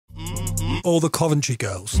all the Coventry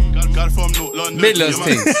girls. Midlands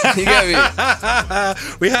thing. You get me?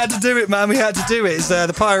 We had to do it, man. We had to do it. It's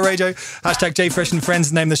the Pyro Radio. Hashtag J Fresh and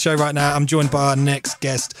Friends, name the show right now. I'm joined by our next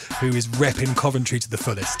guest who is repping Coventry to the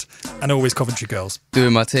fullest. And always Coventry girls.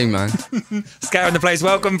 Doing my thing, man. Scar in the place.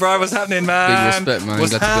 Welcome, bro. What's happening, man? Big respect, man.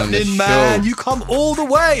 What's happening, man? You come all the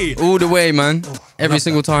way. All the way, man. Oh, every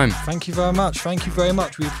single time. Thank you very much. Thank you very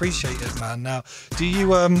much. We appreciate it, man. Now, do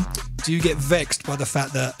you get vexed by the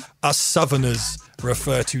fact that us Southerners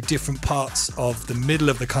refer to different parts of the middle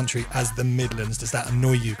of the country as the Midlands? Does that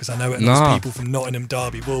annoy you? Because I know it annoys people from Nottingham,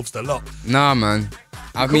 Derby, Wolves a lot. Nah, man.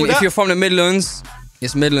 I mean, if you're from the Midlands,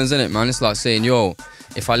 it's Midlands, innit, man? It's like saying, yo,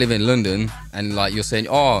 if I live in London and like you're saying,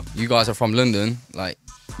 oh, you guys are from London, like,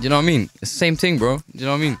 you know what I mean? It's the same thing, bro. You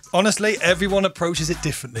know what I mean? Honestly, everyone approaches it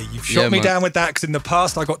differently. You've shot me down with that because in the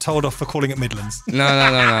past I got told off for calling it Midlands. No.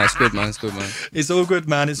 It's good, man. It's good, man. It's all good,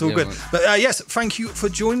 man. It's all good. Man. But yes, thank you for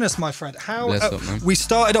joining us, my friend. We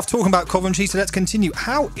started off talking about Coventry, so let's continue.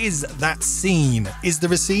 How is that scene? Is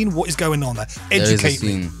there a scene? What is going on there? Educate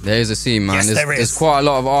me. There is a scene, man. Yes, there's quite a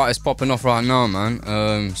lot of artists popping off right now, man.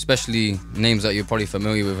 Especially names that you're probably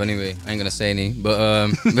familiar with anyway. I ain't gonna say any,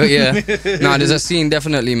 but yeah. Nah, there's a scene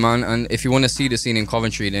definitely, man. And if you want to see the scene in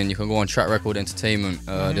Coventry, then you can go on Track Record Entertainment.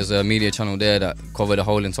 There's a media channel there that cover the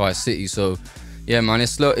whole entire city. So yeah, man,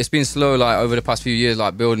 it's slow. It's been slow, like over the past few years,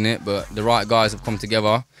 like building it. But the right guys have come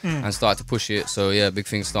together and started to push it. So yeah, big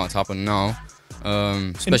things starting to happen now.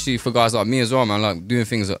 Especially for guys like me as well, man, like doing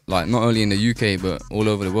things like not only in the UK but all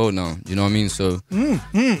over the world now. Do you know what I mean? So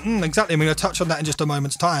exactly. I'm going to touch on that in just a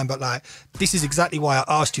moment's time, but like this is exactly why I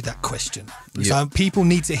asked you that question. So people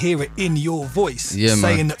need to hear it in your voice,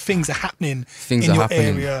 saying that things are happening in your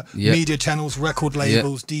area, media channels, record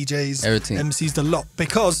labels, DJs, everything, MCs, the lot,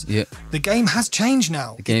 because the game has changed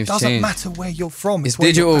now. It doesn't matter where you're from. It's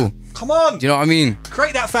digital. Come on. Do you know what I mean?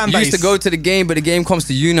 Create that fan base. You used to go to the game, but the game comes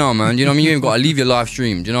to you now, man. Do you know what I mean? You ain't got to leave your live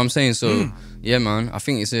stream. Do you know what I'm saying? So yeah, man, I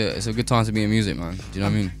think it's a good time to be in music, man. Do you know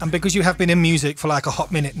what I mean? And because you have been in music for like a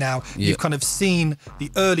hot minute now, you've kind of seen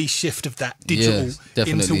the early shift of that digital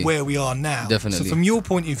into where we are now. Definitely. So from your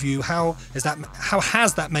point of view, how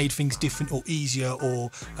has that made things different or easier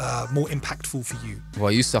or more impactful for you?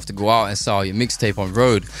 Well, you used to have to go out and sell your mixtape on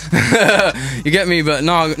road. You get me? But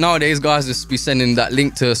nowadays, guys just be sending that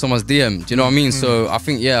link to someone's DM. Do you know what I mean? So I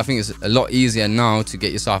think it's a lot easier now to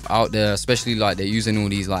get yourself out there, especially like they're using all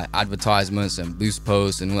these like advertisements and boost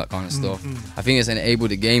posts and all that kind of stuff. I think it's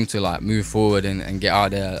enabled the game to like move forward and get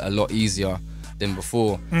out there a lot easier than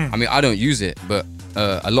before. I mean, I don't use it, but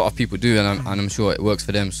a lot of people do, and I'm sure it works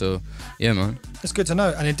for them. So yeah, man, it's good to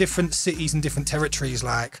know. And in different cities and different territories,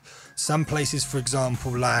 like some places, for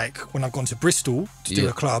example, like when I've gone to Bristol to do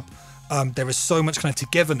a club, there is so much kind of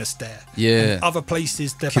togetherness there. Yeah. And other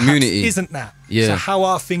places there community perhaps isn't that. Yeah. So how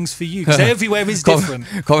are things for you? Because everywhere is different.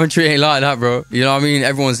 Coventry ain't like that, bro. You know what I mean?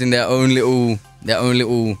 Everyone's in their own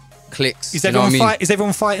little cliques. Is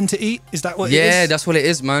everyone fighting to eat? Is that what it is? Yeah, that's what it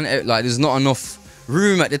is, man. Like there's not enough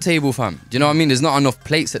room at the table, fam. Do you know what I mean? There's not enough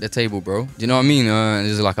plates at the table, bro. Do you know what I mean?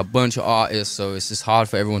 There's like a bunch of artists, so it's just hard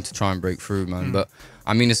for everyone to try and break through, man. But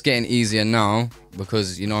I mean, it's getting easier now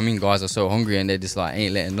because, you know what I mean, guys are so hungry and they just like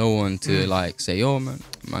ain't letting no one to like say, yo,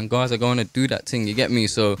 man, guys are going to do that thing, you get me?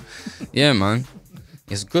 So yeah, man,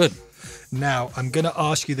 it's good. Now, I'm going to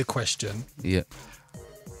ask you the question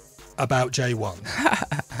about Jay1.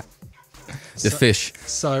 The fish.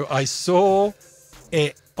 So I saw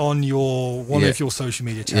it on one of your social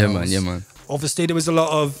media channels. Yeah, man. Obviously, there was a lot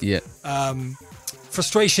of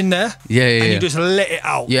frustration there. And you just let it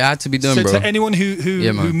out. Yeah, it had to be done, bro. So to anyone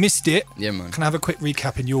who missed it, man, can I have a quick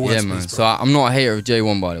recap in your words, man. please, so I'm not a hater of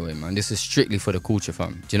Jay1, by the way, man. This is strictly for the culture,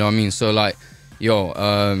 fam. Do you know what I mean? So like, yo,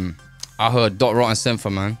 I heard Dot Rotten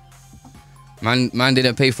Sempha, man. Man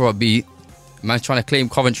didn't pay for a beat. Man's trying to claim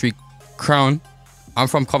Coventry crown. I'm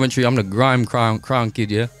from Coventry. I'm the grime crown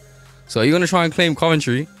kid, yeah? So you're going to try and claim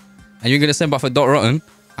Coventry and you're going to send back for Dot Rotten?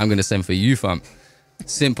 I'm going to send for you, fam.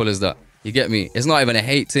 Simple as that. You get me? It's not even a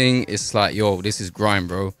hate thing. It's like, yo, this is grime,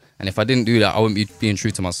 bro. And if I didn't do that, I wouldn't be being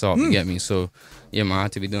true to myself. You get me? So yeah, man, I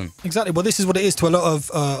had to be done. Exactly. Well, this is what it is to a lot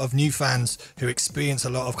of new fans who experience a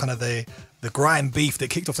lot of kind of the grime beef that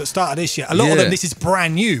kicked off at the start of this year. A lot of them, this is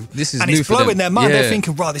brand new. This is and new it's blowing their mind. Yeah. They're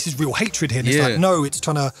thinking, wow, this is real hatred here. And it's like, no, it's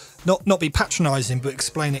trying to not be patronising, but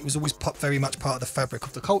explain it was always very much part of the fabric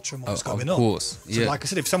of the culture and what's going on. Of course. So like I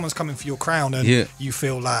said, if someone's coming for your crown and you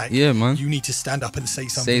feel like man, you need to stand up and say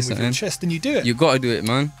something with your chest, then you do it. You got to do it,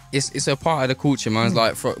 man. It's a part of the culture, man. It's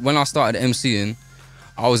like when I started MCing,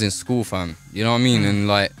 I was in school, fam. You know what I mean? And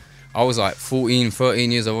like, I was like 14,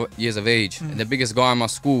 13 years of age. And the biggest guy in my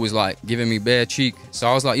school was like giving me bare cheek. So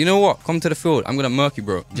I was like, you know what? Come to the field. I'm going to murk you,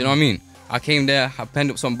 bro. Do you know what I mean? I came there, I penned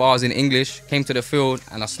up some bars in English, came to the field,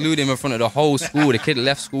 and I slewed him in front of the whole school. The kid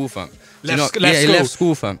left school, fam. He left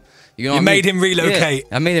school, fam. You know what I mean? Made him relocate.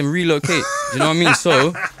 Yeah, I made him relocate. Do you know what I mean?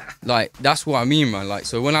 So, like, that's what I mean, man. Like,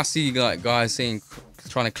 so when I see like guys saying,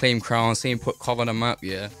 trying to claim crown, saying put Cov on the map,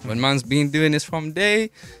 yeah. When man's been doing this from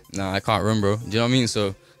day, nah, I can't run, bro. Do you know what I mean?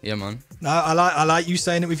 So, yeah, man. No, I like you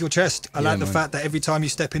saying it with your chest. I like the fact that every time you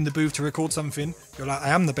step in the booth to record something, you're like, I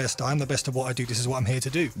am the best. I am the best at what I do. This is what I'm here to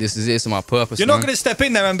do. This is it. It's my purpose. You're not going to step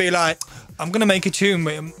in there and be like, I'm going to make a tune.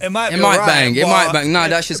 It might bang. It might bang. Nah,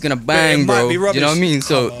 that shit's going to bang, bro. Do you know what I mean?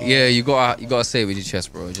 So, yeah, you gotta say it with your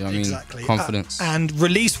chest, bro. Do you know what I mean? Exactly. Confidence. And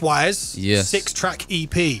release-wise, yes. 6-track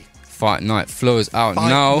EP. Fight Night Flows out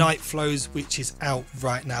now. Fight Night Flows, which is out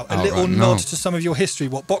right now. A little nod to some of your history.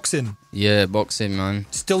 What, boxing? Yeah, boxing, man.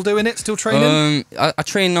 Still doing it? Still training? I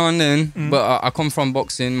train now and then, but I come from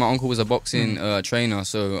boxing. My uncle was a boxing trainer,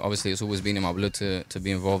 so obviously it's always been in my blood to be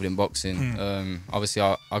involved in boxing. Obviously,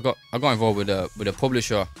 I got involved with a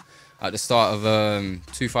publisher at the start of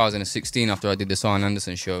 2016 after I did the Sian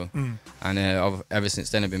Anderson show, and ever since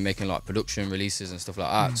then I've been making like production releases and stuff like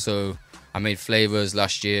that. So I made Flavors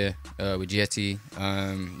last year with Jetty.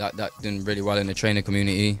 That did really well in the trainer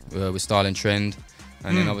community with Style and Trend.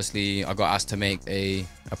 And then obviously I got asked to make a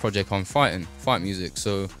project on fight music.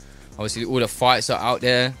 So obviously all the fights are out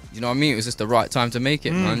there. You know what I mean? It was just the right time to make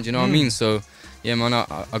it, man. Do you know what I mean? So yeah, man,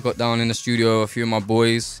 I got down in the studio, a few of my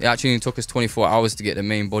boys. It actually took us 24 hours to get the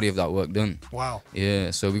main body of that work done. Wow.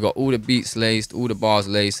 Yeah, so we got all the beats laced, all the bars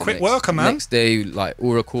laced. Quick worker, man. Next day, like,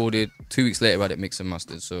 all recorded. 2 weeks later, I had it mixed and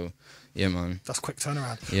mastered. So yeah, man. That's quick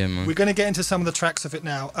turnaround. Yeah, man. We're going to get into some of the tracks of it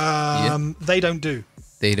now. They Don't Do.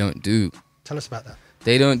 They Don't Do. Tell us about that.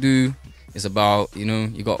 They Don't Do. It's about, you know,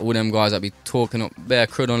 you got all them guys that be talking up bare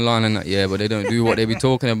crud online and that, yeah, but they don't do what they be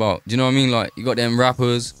talking about. Do you know what I mean? Like, you got them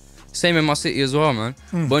rappers. Same in my city as well, man.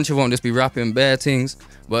 Bunch of them just be rapping bare things,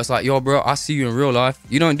 but it's like, yo, bro, I see you in real life.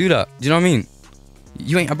 You don't do that. Do you know what I mean?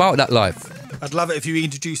 You ain't about that life. I'd love it if you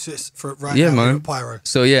introduce this for right now, man. Pyro.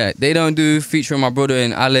 So yeah, They Don't Do, featuring my brother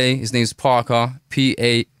in LA. His name's Parker,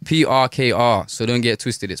 Parkr. So don't get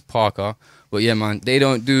twisted, it's Parker. But yeah, man, They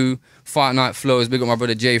Don't Do, Fight Night Flows. Big up my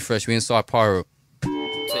brother Jay Fresh. We inside Pyro.